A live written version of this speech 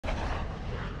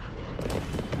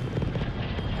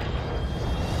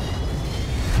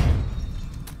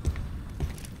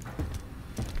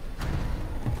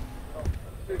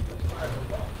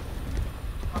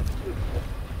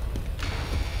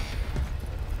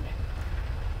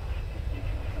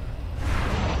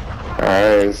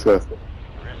Alright, so Resurgence.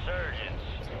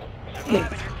 Survive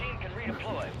and your team can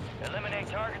redeploy. Eliminate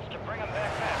targets to bring them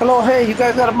back fast. Hello, hey, you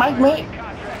guys got a mic, mate?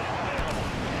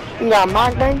 you got a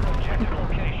mic, man? Objective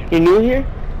location. You new here?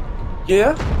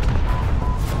 Yeah?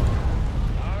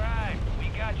 Alright, we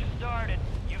got you started.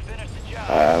 You finished the job.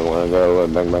 I wanna go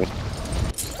with bang bang.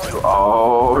 You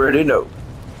already know.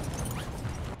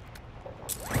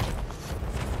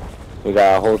 We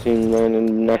got a whole team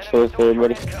landing next to us,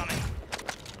 everybody.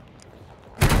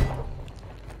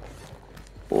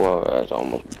 Whoa, that's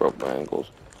almost broke my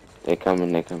ankles. They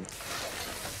coming, they coming.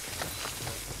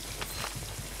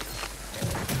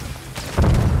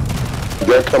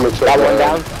 They're coming to got one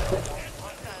down.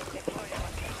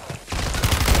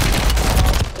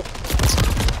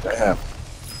 Damn.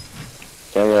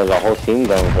 Damn, there's a whole team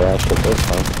going for that shit this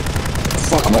time.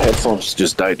 Fuck, my headphones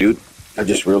just died, dude. I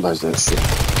just realized that shit.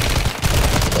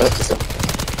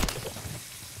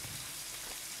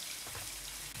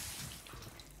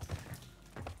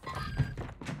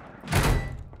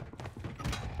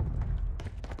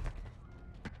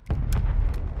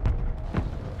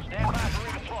 Stand by for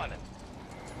redeployment.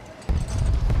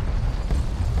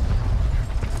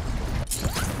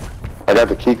 I got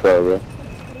the key card, bro.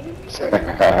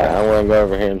 I wanna go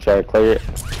over here and try to clear it.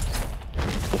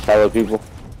 Just hello people.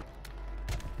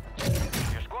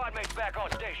 Your squad mate's back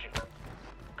on station.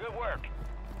 Good work.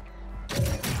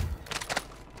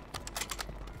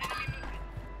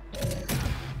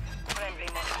 Friendly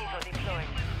mosquito deployed.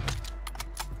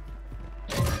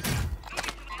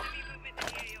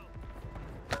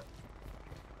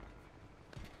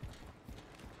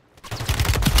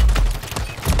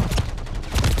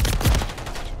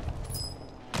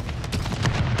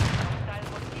 Hostile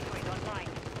mosquito is online.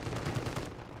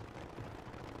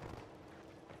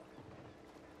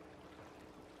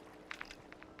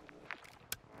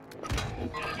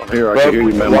 I'm here, I can hear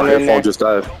you, man. My headphone just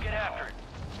died. Go get after it.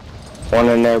 One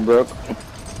in there, Brooke.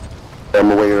 I'm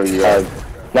gonna wait on you guys.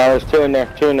 No, there's two in there,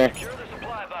 two in there. Secure the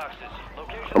supply boxes.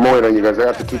 Location. I'm gonna wait on you guys. I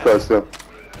got the key card still.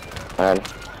 And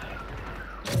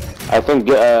I think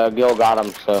Gil got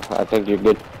him, so I think you're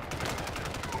good.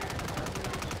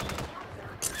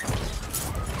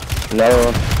 Another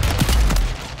one.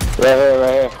 Right here,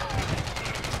 right here.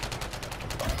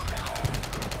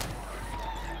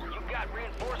 You got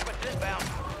reinforcements inbound.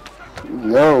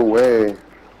 No way.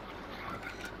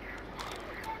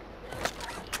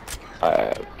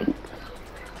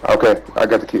 Okay, I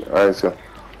got the key. Alright, so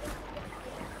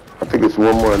I think it's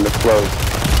one more in the close.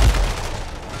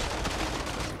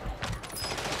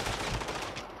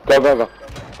 Go, go, go.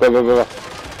 Go, go, go, go.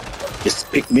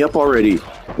 Just pick me up already.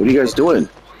 What are you guys doing?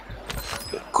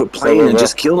 Quit playing and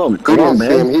just kill them. Come on,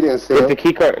 man. He didn't see him. Get the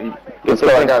key card. Let's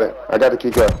go, I got it. I got the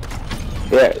key card.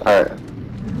 Yeah. Alright.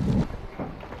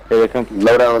 Here they come.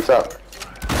 Low down on top.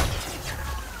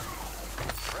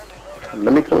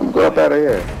 Let me come go up out of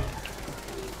here.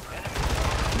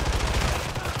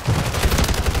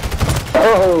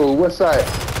 Oh, what side?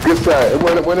 Good side. It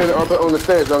went in on the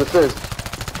stairs, on the stairs.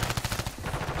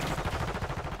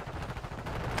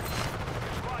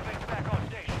 Squad mate's back on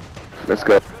station. Let's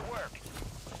go. Good work.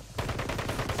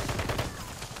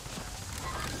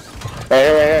 Hey,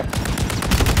 hey, hey.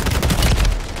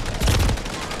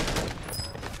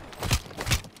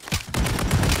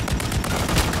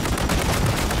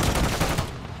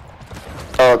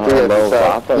 Oh, three at the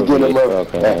side. You getting them up.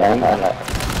 Okay.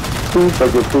 Two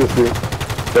fucking pussy.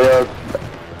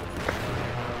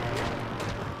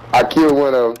 I killed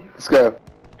one of them. Let's go.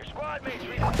 Your squad mate's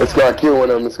redeploying. Let's go. I killed one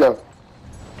of them. Let's go.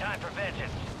 Time for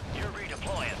vengeance. You're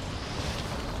redeploying.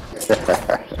 Your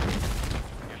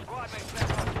squad mate's back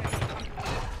on station.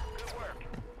 Good work.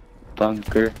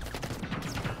 Bunker.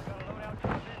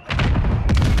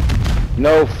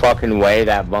 No fucking way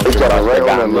that bunker buster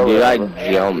got me, dude. I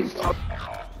jumped.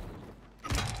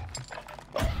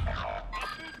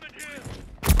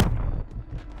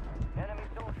 Enemy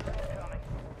soldier incoming.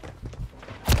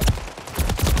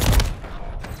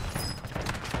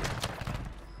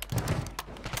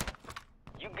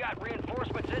 You got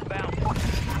reinforcements inbound.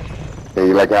 Hey,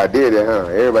 you like how I did it, huh?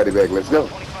 Everybody back. Let's go.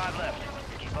 25 left.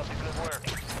 Keep up the good work.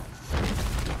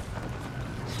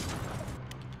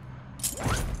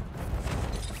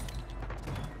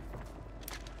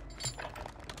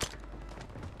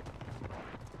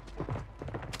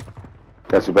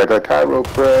 Got you back at Cairo,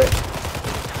 Fred.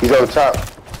 He's on the top.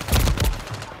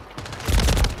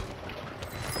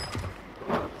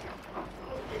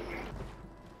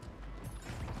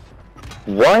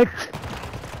 What?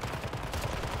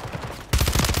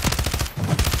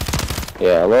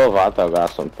 Yeah, Lil Vato got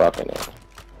some fucking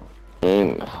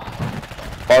aim.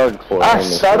 hardcore. I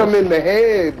shot him in the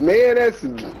head, man. That's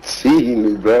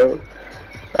cheating, bro.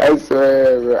 I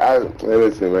swear, bro.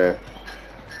 Listen, man.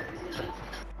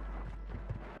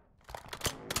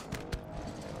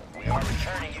 We are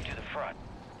returning you to the front.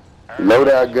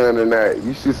 Loadout gun or not,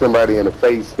 you shoot somebody in the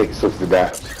face, they supposed to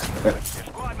die. Your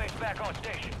squad mate's back on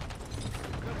station.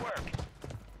 Good work.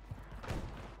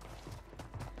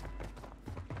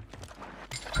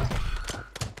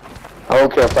 I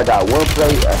don't care if I got one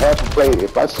plate, a half a plate.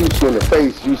 If I shoot you in the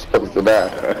face, you supposed to die.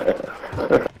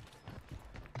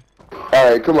 All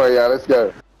right, come on, y'all. Let's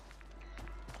go.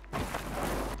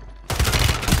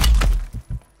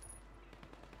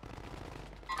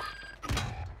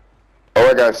 Oh,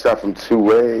 I got shot from 2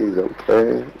 ways.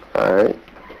 Okay. All right.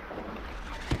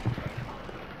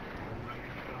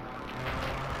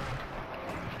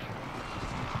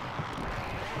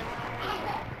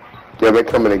 Yeah, they're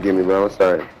coming to get me, bro. I'm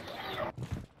sorry.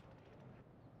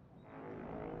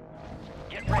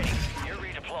 Get ready. You're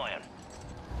redeploying.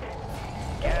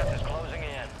 Gas is closing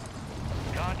in.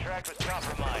 Contract was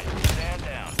compromised. Stand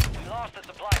down. We lost the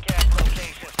supply cache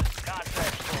location.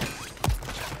 Contract's full.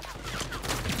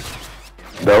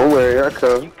 Don't worry, I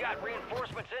come. You got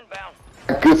reinforcements inbound.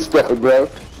 Good stuff, bro.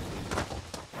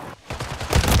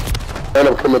 And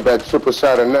I'm coming back triple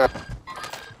shot or not.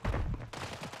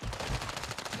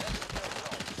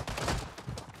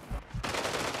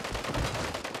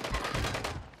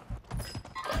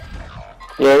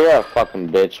 Yeah, you're a fucking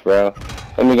bitch, bro.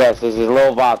 Let me guess, this is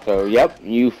Lil Vato. Yep,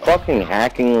 you fucking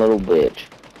hacking little bitch.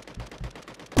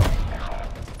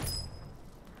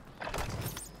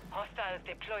 Hostiles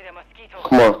deploy the mosquito.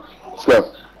 Come on, let's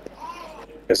go.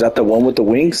 Is that the one with the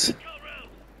wings?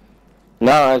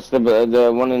 No, it's the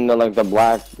one in the like the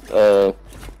black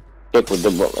chick with the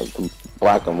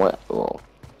black and white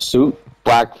Suit?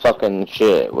 black fucking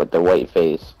shit with the white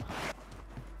face.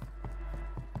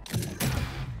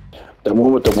 The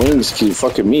one with the wings keep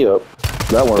fucking me up.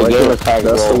 That one The right gamer there. tag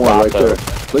That's the Lil one right Vato. there.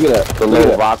 Look at that. The Look at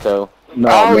Lil that. Vato. No,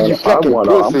 Oh, man. you fucking I'm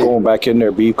pussy. going back in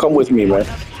there, B. Come with me, man.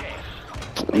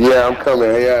 Yeah, I'm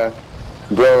coming, yeah.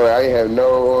 Bro, I ain't have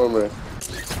no armor.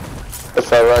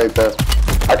 That's alright, though.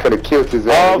 I could have killed his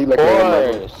ass. He Of looking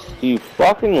at me. course, you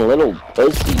fucking little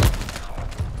pussy.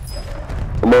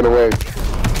 I'm on the way.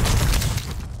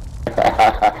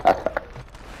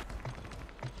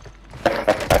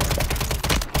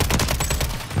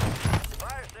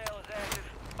 Fire sale is active.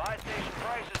 Buy station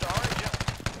prices are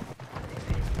adjusted.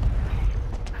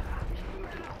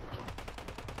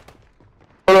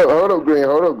 Hold up,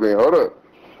 Green, hold up.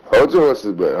 Hold your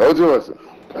horses, bud. Hold your horses.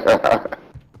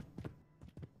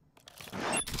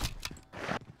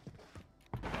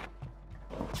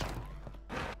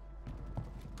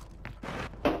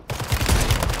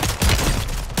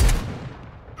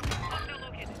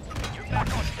 You're back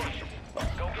on station.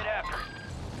 Go get after it.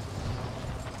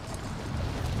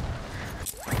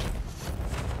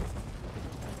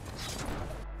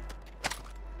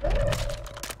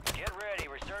 Get ready.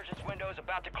 Resurgence window is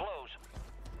about to close.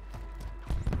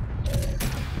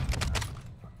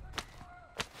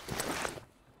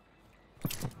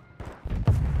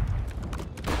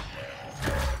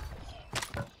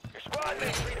 Your squad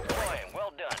mates redeploying.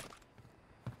 Well done.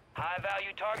 High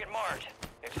value target marked.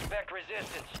 Expect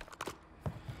resistance.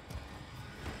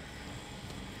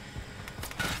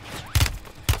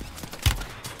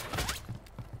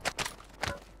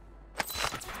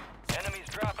 Enemies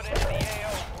dropping into the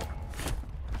AO.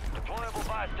 Deployable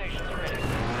buy stations ready.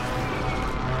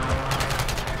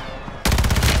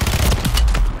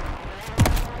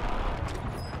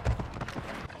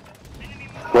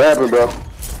 What happened, bro?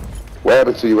 What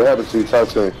happened to you? What happened to you? Talk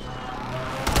to me.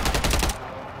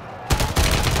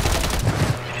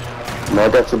 Man,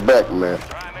 I got your back, man.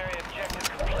 Primary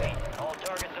objective complete. All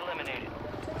targets eliminated.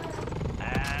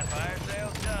 And fire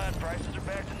sales done. Prices are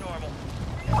back to normal.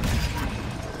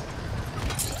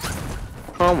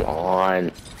 Come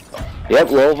on. Yep,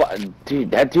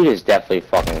 dude, that dude is definitely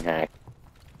fucking hacked.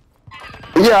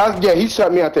 Yeah, he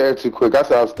shot me out the air too quick. That's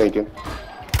what I was thinking.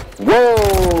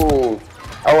 Whoa!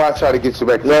 Oh, I tried to get you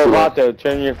back to Lil school. Vato,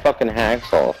 turn your fucking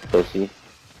hacks off, pussy.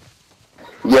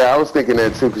 Yeah, I was thinking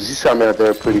that too, because you shot me out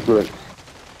there pretty quick. Be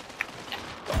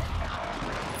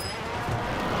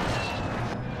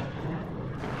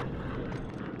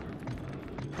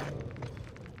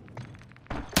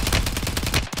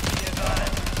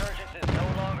advised, resurgence is no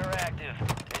longer active.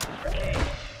 This is for keys.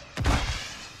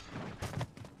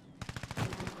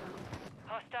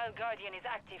 Hostile Guardian is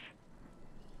active.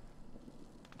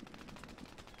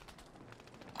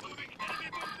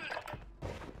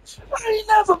 I ain't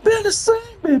never been the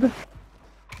same, baby.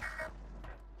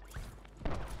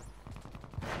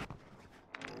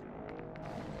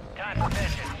 time for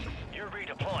vengeance. You're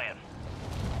redeploying.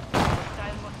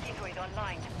 Hostile Mosquito is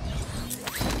online.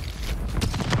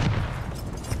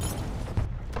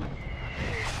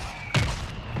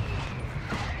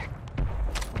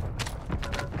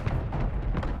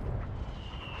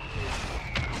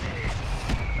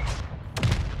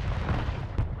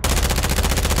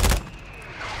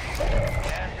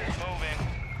 Gas is moving.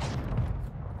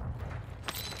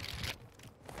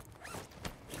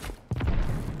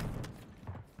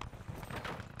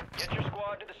 Get your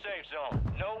squad to the safe zone.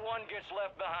 No one gets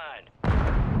left behind.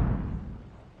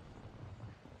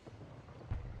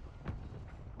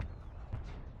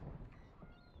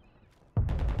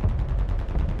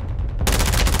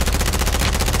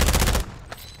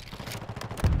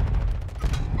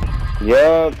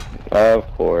 Yup, of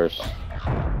course.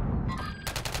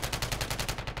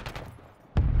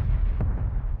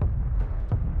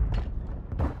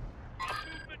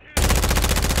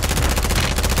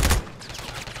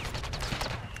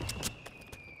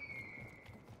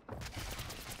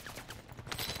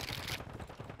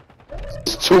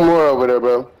 There's 2 more over there,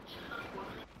 bro.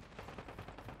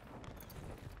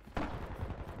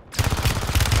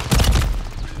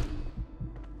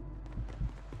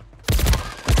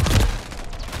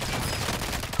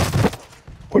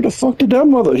 Where the fuck did that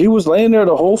mother? He was laying there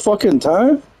the whole fucking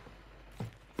time?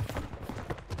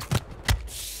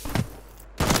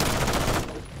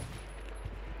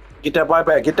 Get that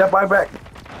buyback, get that buyback.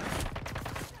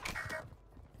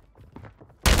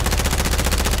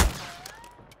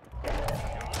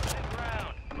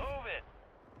 Ground. Move it.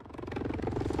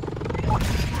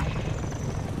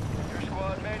 Your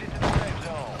squad made it to the safe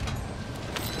zone.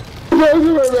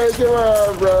 Come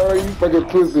on, bro. You fucking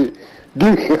pussy.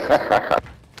 Enemies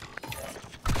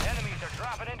are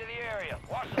dropping into the area.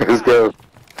 Watch the Let's go.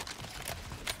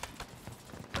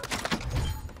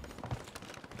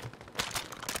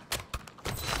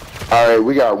 Alright,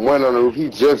 we got 1 on the roof. He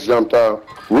just jumped off.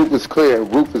 Roof is clear.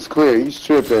 Roof is clear. He's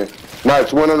tripping.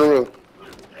 Nice, 1 on the roof.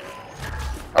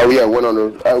 Oh, yeah, 1 on the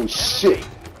roof. Oh, shit.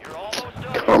 You're almost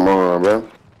done. Come on, bro.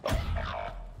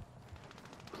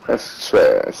 That's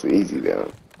trash. That's easy,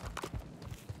 though.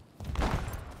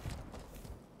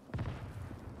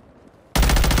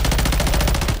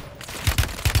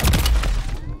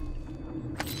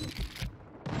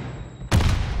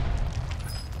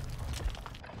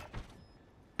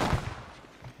 Got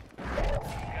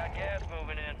gas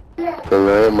moving in. The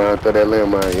landmine, throw that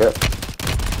landmine, yep.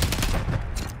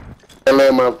 That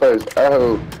landmine first. I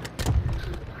hope.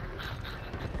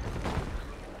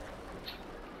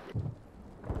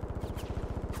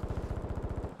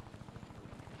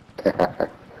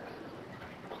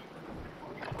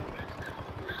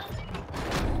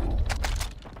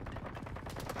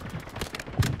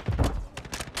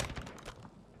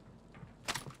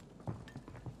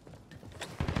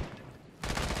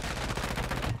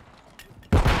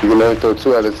 You can only throw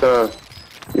 2 at a time.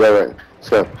 Yeah, right. Let's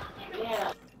go.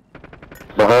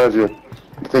 Behind you.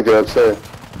 I think they're upstairs.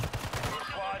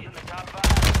 Squads in the top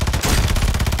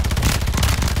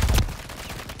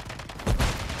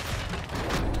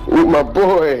 5. Ooh, my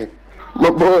boy. My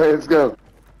boy, let's go.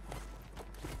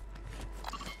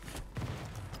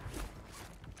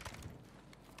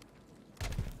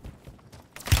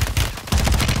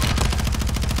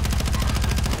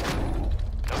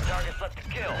 No targets left to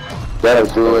kill.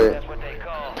 That'll do it. That's what they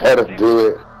call. That'll do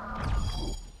it.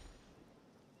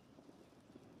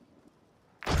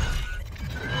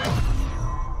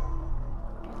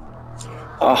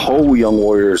 Aho, young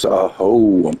warriors.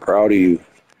 Aho, I'm proud of you.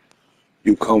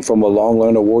 You come from a long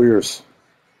line of warriors.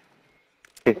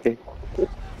 Oh,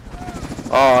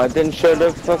 I didn't show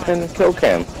the fucking kill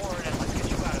cam.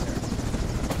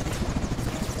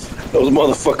 Those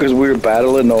motherfuckers we were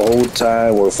battling the whole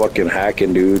time were fucking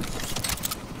hacking, dude.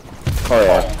 Oh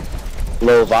yeah.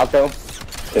 Lil Vato?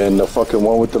 And the fucking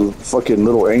one with the fucking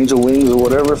little angel wings or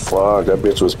whatever, fuck, that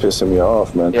bitch was pissing me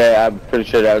off, man. Yeah, I'm pretty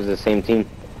sure that was the same team.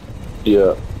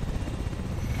 Yeah.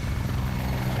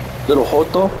 Little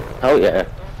Joto? Oh yeah.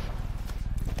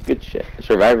 Good shit.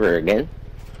 Survivor again.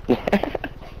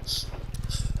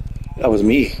 That was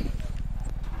me.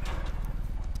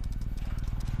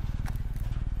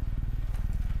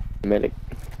 Medic.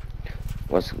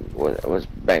 Was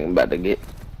bang about to get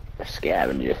a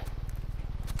scavenger.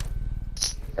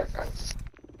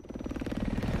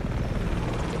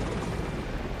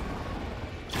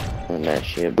 And that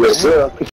shit. Yes, sir.